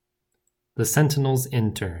The Sentinel's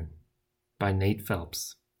Intern by Nate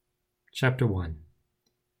Phelps. Chapter 1.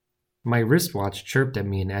 My wristwatch chirped at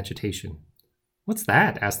me in agitation. "What's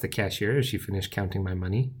that?" asked the cashier as she finished counting my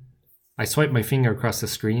money. I swiped my finger across the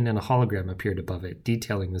screen and a hologram appeared above it,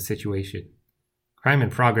 detailing the situation. "Crime in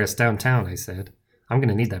progress downtown," I said. "I'm going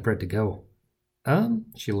to need that bread to go."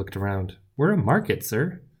 She looked around. "We're a market,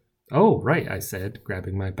 sir." "Oh, right," I said,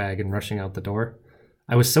 grabbing my bag and rushing out the door.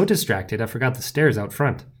 I was so distracted I forgot the stairs out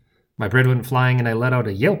front. My bread went flying and I let out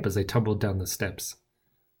a yelp as I tumbled down the steps.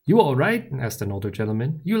 "You all right?" asked an older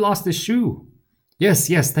gentleman. "You lost a shoe."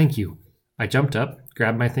 Yes, thank you." I jumped up,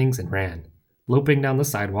 grabbed my things, and ran. Loping down the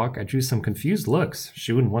sidewalk, I drew some confused looks,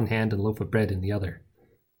 shoe in one hand and loaf of bread in the other.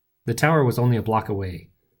 The tower was only a block away.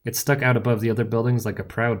 It stuck out above the other buildings like a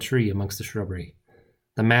proud tree amongst the shrubbery.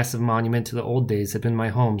 The massive monument to the old days had been my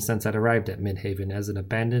home since I'd arrived at Midhaven as an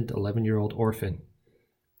abandoned 11-year-old orphan.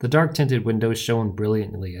 The dark-tinted windows shone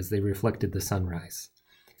brilliantly as they reflected the sunrise.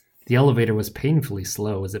 The elevator was painfully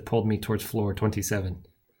slow as it pulled me towards floor 27.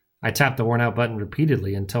 I tapped the worn-out button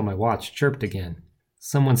repeatedly until my watch chirped again.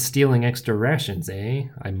 "Someone's stealing extra rations, eh?"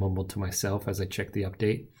 I mumbled to myself as I checked the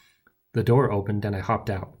update. The door opened and I hopped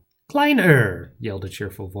out. "Kleiner!" yelled a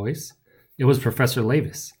cheerful voice. It was Professor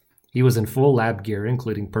Lavis. He was in full lab gear,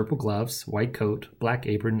 including purple gloves, white coat, black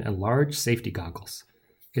apron, and large safety goggles.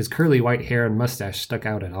 His curly white hair and mustache stuck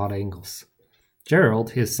out at odd angles.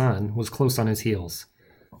 Gerald, his son, was close on his heels.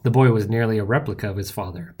 The boy was nearly a replica of his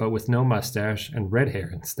father, but with no mustache and red hair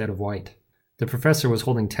instead of white. The professor was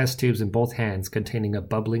holding test tubes in both hands containing a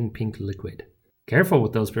bubbling pink liquid. "Careful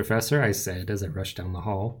with those, Professor," I said as I rushed down the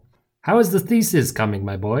hall. "How is the thesis coming,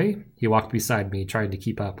 my boy?" He walked beside me, trying to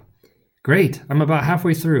keep up. "Great, I'm about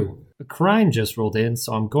halfway through. A crime just rolled in,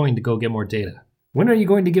 so I'm going to go get more data." "When are you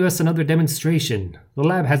going to give us another demonstration? The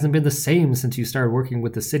lab hasn't been the same since you started working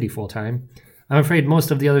with the city full-time. I'm afraid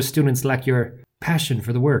most of the other students lack your passion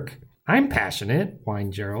for the work." "I'm passionate,"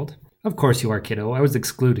 whined Gerald. "Of course you are, kiddo. I was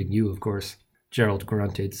excluding you, of course." Gerald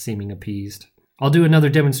grunted, seeming appeased. "I'll do another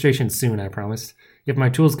demonstration soon, I promise. If my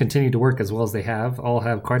tools continue to work as well as they have, I'll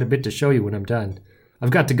have quite a bit to show you when I'm done.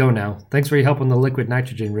 I've got to go now. Thanks for your help on the liquid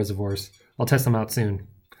nitrogen reservoirs. I'll test them out soon."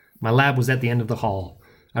 My lab was at the end of the hall.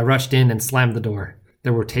 I rushed in and slammed the door.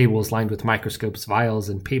 There were tables lined with microscopes, vials,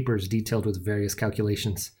 and papers detailed with various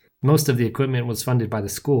calculations. Most of the equipment was funded by the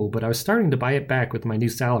school, but I was starting to buy it back with my new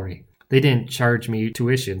salary. They didn't charge me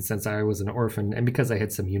tuition since I was an orphan and because I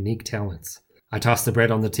had some unique talents. I tossed the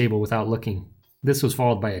bread on the table without looking. This was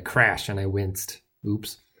followed by a crash and I winced.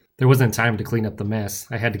 Oops. There wasn't time to clean up the mess.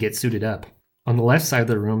 I had to get suited up. On the left side of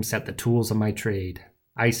the room sat the tools of my trade.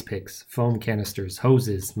 Ice picks, foam canisters,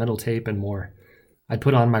 hoses, metal tape, and more. I'd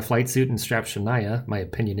put on my flight suit and strapped Shania, my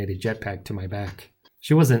opinionated jetpack, to my back.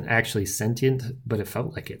 She wasn't actually sentient, but it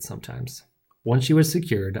felt like it sometimes. Once she was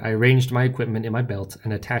secured, I arranged my equipment in my belt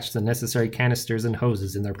and attached the necessary canisters and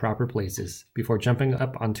hoses in their proper places before jumping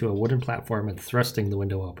up onto a wooden platform and thrusting the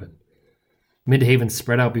window open. Midhaven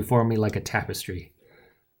spread out before me like a tapestry.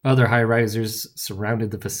 Other high-risers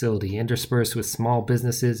surrounded the facility, interspersed with small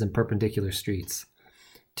businesses and perpendicular streets.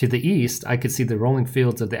 To the east, I could see the rolling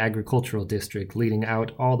fields of the agricultural district leading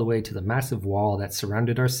out all the way to the massive wall that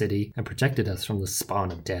surrounded our city and protected us from the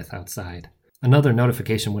spawn of death outside. Another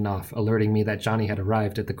notification went off, alerting me that Johnny had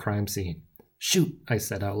arrived at the crime scene. "Shoot," I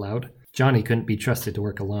said out loud. Johnny couldn't be trusted to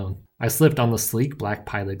work alone. I slipped on the sleek black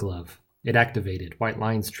pilot glove. It activated, white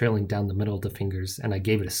lines trailing down the middle of the fingers, and I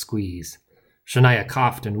gave it a squeeze. Shania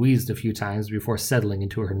coughed and wheezed a few times before settling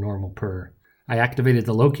into her normal purr. I activated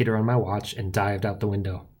the locator on my watch and dived out the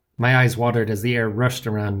window. My eyes watered as the air rushed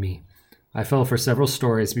around me. I fell for several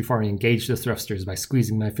stories before I engaged the thrusters by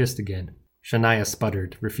squeezing my fist again. Shania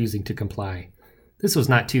sputtered, refusing to comply. This was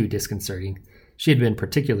not too disconcerting. She had been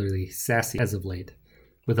particularly sassy as of late.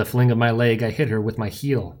 With a fling of my leg, I hit her with my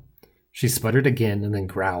heel. She sputtered again and then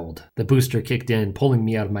growled. The booster kicked in, pulling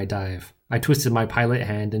me out of my dive. I twisted my pilot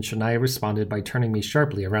hand and Shania responded by turning me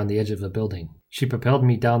sharply around the edge of the building. She propelled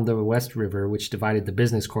me down the West River, which divided the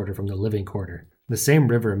business quarter from the living quarter. The same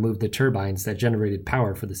river moved the turbines that generated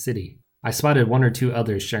power for the city. I spotted one or two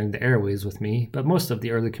others sharing the airways with me, but most of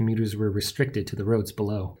the early commuters were restricted to the roads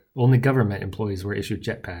below. Only government employees were issued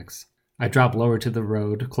jetpacks. I dropped lower to the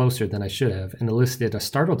road, closer than I should have, and elicited a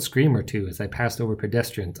startled scream or two as I passed over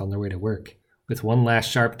pedestrians on their way to work. With one last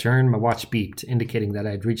sharp turn, my watch beeped, indicating that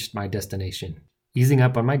I had reached my destination. Easing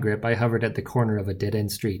up on my grip, I hovered at the corner of a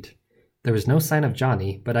dead-end street. There was no sign of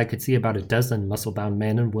Johnny, but I could see about a dozen muscle-bound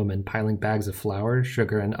men and women piling bags of flour,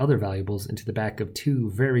 sugar, and other valuables into the back of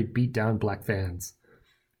two very beat-down black vans.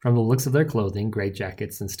 From the looks of their clothing, gray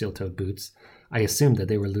jackets and steel-toed boots, I assumed that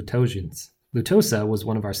they were Lutosians. Lutosa was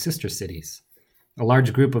one of our sister cities. A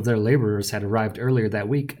large group of their laborers had arrived earlier that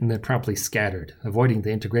week and then promptly scattered, avoiding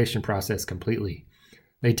the integration process completely.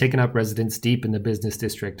 They'd taken up residence deep in the business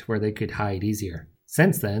district where they could hide easier.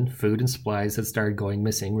 Since then, food and supplies had started going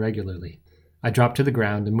missing regularly. I dropped to the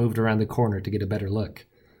ground and moved around the corner to get a better look.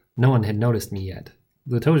 No one had noticed me yet.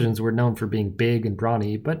 Lutosians were known for being big and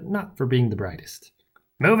brawny, but not for being the brightest.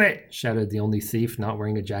 "Move it!" shouted the only thief not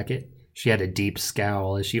wearing a jacket. She had a deep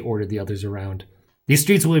scowl as she ordered the others around. "These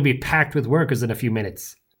streets will be packed with workers in a few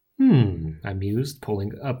minutes." I mused,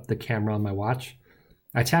 pulling up the camera on my watch.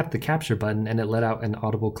 I tapped the capture button and it let out an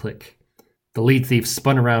audible click. The lead thief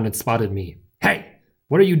spun around and spotted me. "Hey!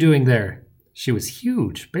 What are you doing there?" She was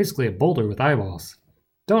huge, basically a boulder with eyeballs.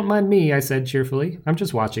 "Don't mind me," I said cheerfully. "I'm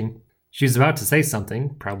just watching." She was about to say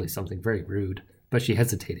something, probably something very rude, but she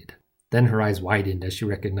hesitated. Then her eyes widened as she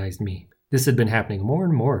recognized me. This had been happening more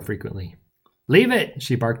and more frequently. "Leave it!"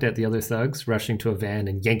 she barked at the other thugs, rushing to a van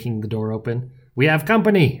and yanking the door open. "We have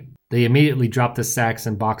company!" They immediately dropped the sacks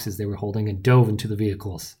and boxes they were holding and dove into the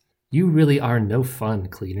vehicles. "You really are no fun,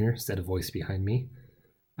 cleaner," said a voice behind me.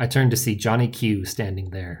 I turned to see Johnny Q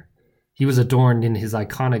standing there. He was adorned in his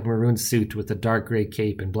iconic maroon suit with a dark gray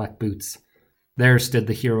cape and black boots. There stood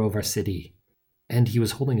the hero of our city. And he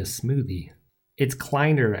was holding a smoothie. "It's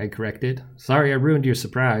Kleiner," I corrected. "Sorry I ruined your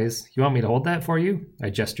surprise. You want me to hold that for you?" I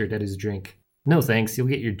gestured at his drink. "No thanks, you'll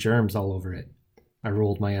get your germs all over it." I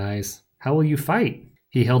rolled my eyes. "How will you fight?"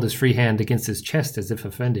 He held his free hand against his chest as if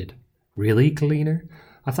offended. "Really, Kleiner?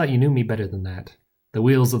 I thought you knew me better than that." The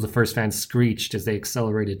wheels of the first van screeched as they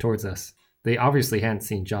accelerated towards us. They obviously hadn't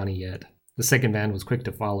seen Johnny yet. The second van was quick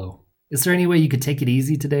to follow. "Is there any way you could take it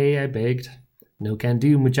easy today?" I begged. "No can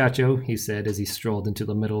do, muchacho," he said as he strolled into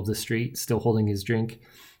the middle of the street, still holding his drink.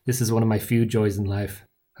 "This is one of my few joys in life."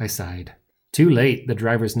 I sighed. Too late, the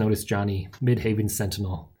drivers noticed Johnny, Mid-Haven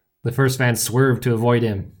Sentinel. The first van swerved to avoid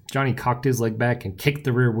him. Johnny cocked his leg back and kicked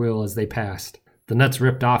the rear wheel as they passed. The nuts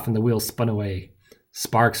ripped off and the wheels spun away.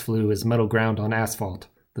 Sparks flew as metal ground on asphalt.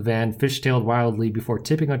 The van fishtailed wildly before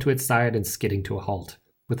tipping onto its side and skidding to a halt.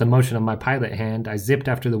 With the motion of my pilot hand, I zipped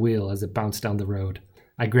after the wheel as it bounced down the road.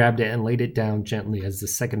 I grabbed it and laid it down gently as the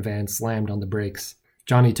second van slammed on the brakes.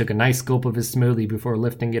 Johnny took a nice gulp of his smoothie before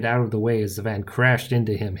lifting it out of the way as the van crashed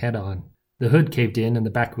into him head-on. The hood caved in and the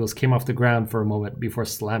back wheels came off the ground for a moment before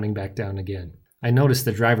slamming back down again. I noticed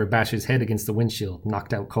the driver bash his head against the windshield,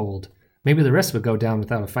 knocked out cold. Maybe the rest would go down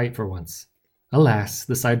without a fight for once. Alas,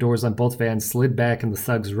 the side doors on both vans slid back and the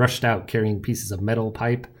thugs rushed out carrying pieces of metal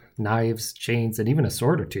pipe, knives, chains, and even a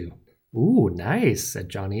sword or two. "Ooh, nice," said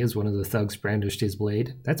Johnny as one of the thugs brandished his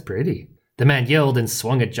blade. "That's pretty." The man yelled and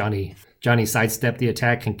swung at Johnny. Johnny sidestepped the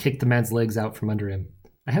attack and kicked the man's legs out from under him.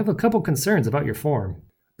 "I have a couple concerns about your form."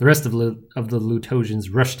 The rest of the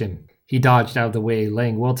Lutosians rushed him. He dodged out of the way,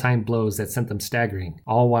 laying well-timed blows that sent them staggering,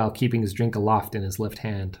 all while keeping his drink aloft in his left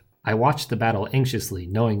hand. I watched the battle anxiously,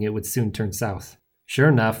 knowing it would soon turn south. Sure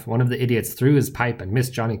enough, one of the idiots threw his pipe and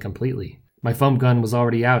missed Johnny completely. My foam gun was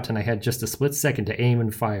already out and I had just a split second to aim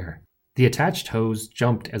and fire. The attached hose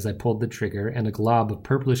jumped as I pulled the trigger and a glob of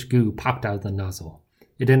purplish goo popped out of the nozzle.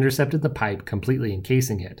 It intercepted the pipe, completely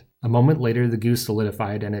encasing it. A moment later the goo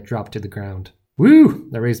solidified and it dropped to the ground. "Woo!"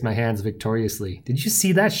 I raised my hands victoriously. "Did you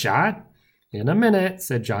see that shot?" "In a minute,"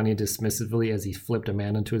 said Johnny dismissively as he flipped a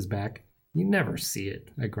man onto his back. "You never see it,"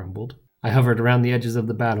 I grumbled. I hovered around the edges of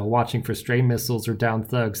the battle, watching for stray missiles or downed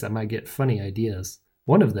thugs that might get funny ideas.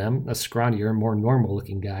 One of them, a scrawnier, more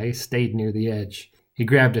normal-looking guy, stayed near the edge. He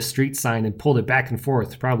grabbed a street sign and pulled it back and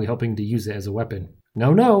forth, probably hoping to use it as a weapon.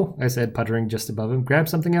 "No, no," I said, puttering just above him. "Grab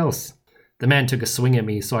something else." The man took a swing at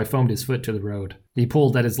me, so I foamed his foot to the road. He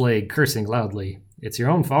pulled at his leg, cursing loudly. "It's your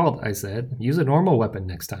own fault," I said. "Use a normal weapon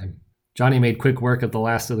next time." Johnny made quick work of the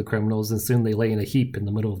last of the criminals, and soon they lay in a heap in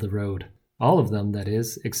the middle of the road. All of them, that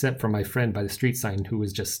is, except for my friend by the street sign who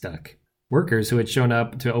was just stuck. Workers who had shown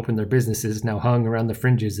up to open their businesses now hung around the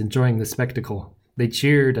fringes, enjoying the spectacle. They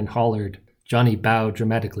cheered and hollered. Johnny bowed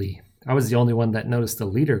dramatically. I was the only one that noticed the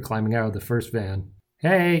leader climbing out of the first van.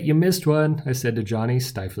 "Hey, you missed one," I said to Johnny,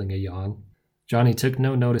 stifling a yawn. Johnny took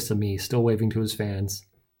no notice of me, still waving to his fans.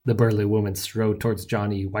 The burly woman strode towards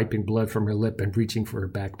Johnny, wiping blood from her lip and reaching for her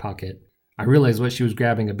back pocket. I realized what she was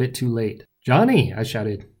grabbing a bit too late. "Johnny!" I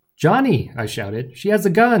shouted. "Johnny!" I shouted. "She has a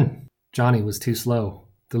gun!" Johnny was too slow.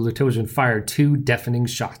 The Lutosian fired 2 deafening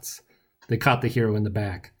shots. They caught the hero in the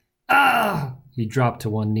back. "Ah!" He dropped to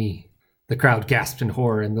one knee. The crowd gasped in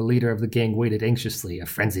horror, and the leader of the gang waited anxiously, a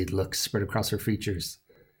frenzied look spread across her features.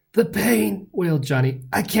 "The pain!" wailed Johnny.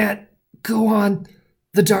 "I can't go on.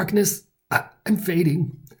 The darkness. I'm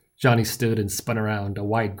fading." Johnny stood and spun around, a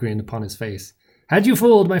wide grin upon his face. "Had you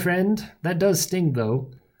fooled, my friend. That does sting,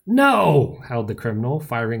 though. No! Howled the criminal,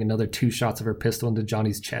 firing another 2 shots of her pistol into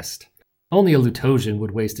Johnny's chest. Only a Lutosian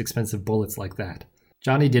would waste expensive bullets like that.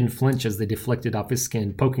 Johnny didn't flinch as they deflected off his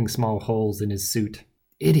skin, poking small holes in his suit.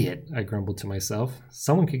 Idiot, I grumbled to myself.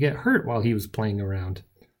 Someone could get hurt while he was playing around.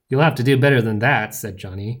 You'll have to do better than that, said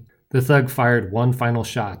Johnny. The thug fired one final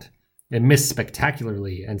shot. It missed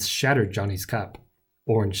spectacularly and shattered Johnny's cup.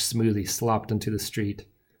 Orange smoothie slopped into the street.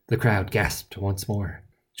 The crowd gasped once more.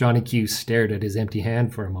 Johnny Q stared at his empty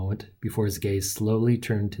hand for a moment before his gaze slowly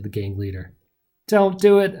turned to the gang leader. Don't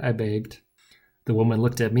do it, I begged. The woman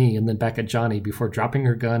looked at me and then back at Johnny before dropping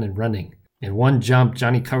her gun and running. In one jump,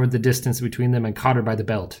 Johnny covered the distance between them and caught her by the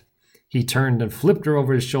belt. He turned and flipped her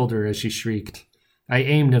over his shoulder as she shrieked. I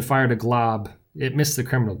aimed and fired a glob. It missed the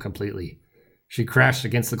criminal completely. She crashed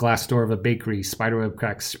against the glass door of a bakery, spiderweb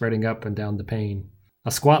cracks spreading up and down the pane. A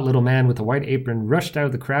squat little man with a white apron rushed out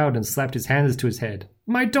of the crowd and slapped his hands to his head.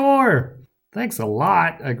 My door! Thanks a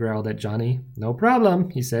lot, I growled at Johnny. No problem,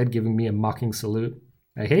 he said, giving me a mocking salute.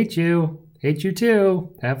 I hate you. Hate you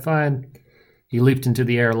too. Have fun. He leaped into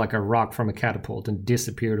the air like a rock from a catapult and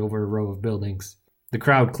disappeared over a row of buildings. The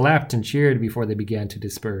crowd clapped and cheered before they began to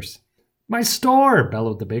disperse. My store!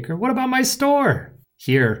 Bellowed the baker. What about my store?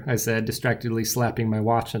 Here, I said, distractedly slapping my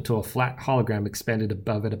watch until a flat hologram expanded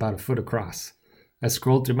above it about a foot across. I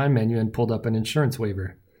scrolled through my menu and pulled up an insurance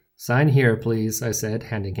waiver. Sign here, please, I said,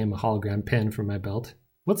 handing him a hologram pen from my belt.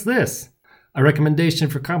 What's this? A recommendation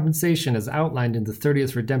for compensation as outlined in the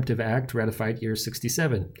 30th Redemptive Act, ratified year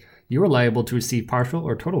 67. You are liable to receive partial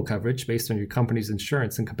or total coverage based on your company's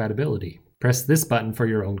insurance and compatibility. Press this button for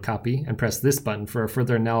your own copy, and press this button for a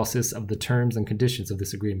further analysis of the terms and conditions of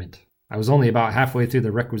this agreement. I was only about halfway through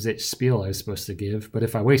the requisite spiel I was supposed to give, but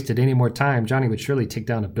if I wasted any more time, Johnny would surely take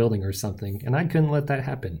down a building or something, and I couldn't let that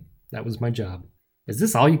happen. That was my job. Is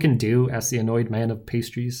this all you can do? Asked the annoyed man of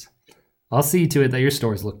pastries. I'll see to it that your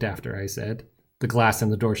store is looked after, I said. The glass in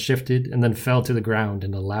the door shifted and then fell to the ground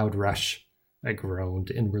in a loud rush. I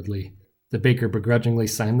groaned inwardly. The baker begrudgingly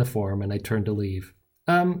signed the form, and I turned to leave.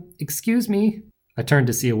 Excuse me? I turned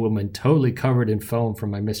to see a woman totally covered in foam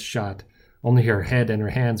from my missed shot. Only her head and her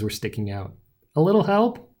hands were sticking out. A little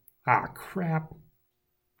help? Ah, crap.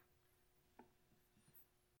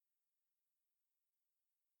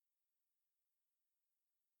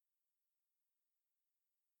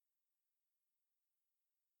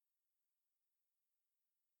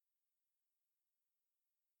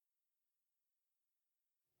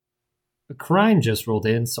 A crime just rolled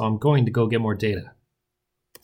in, so I'm going to go get more data.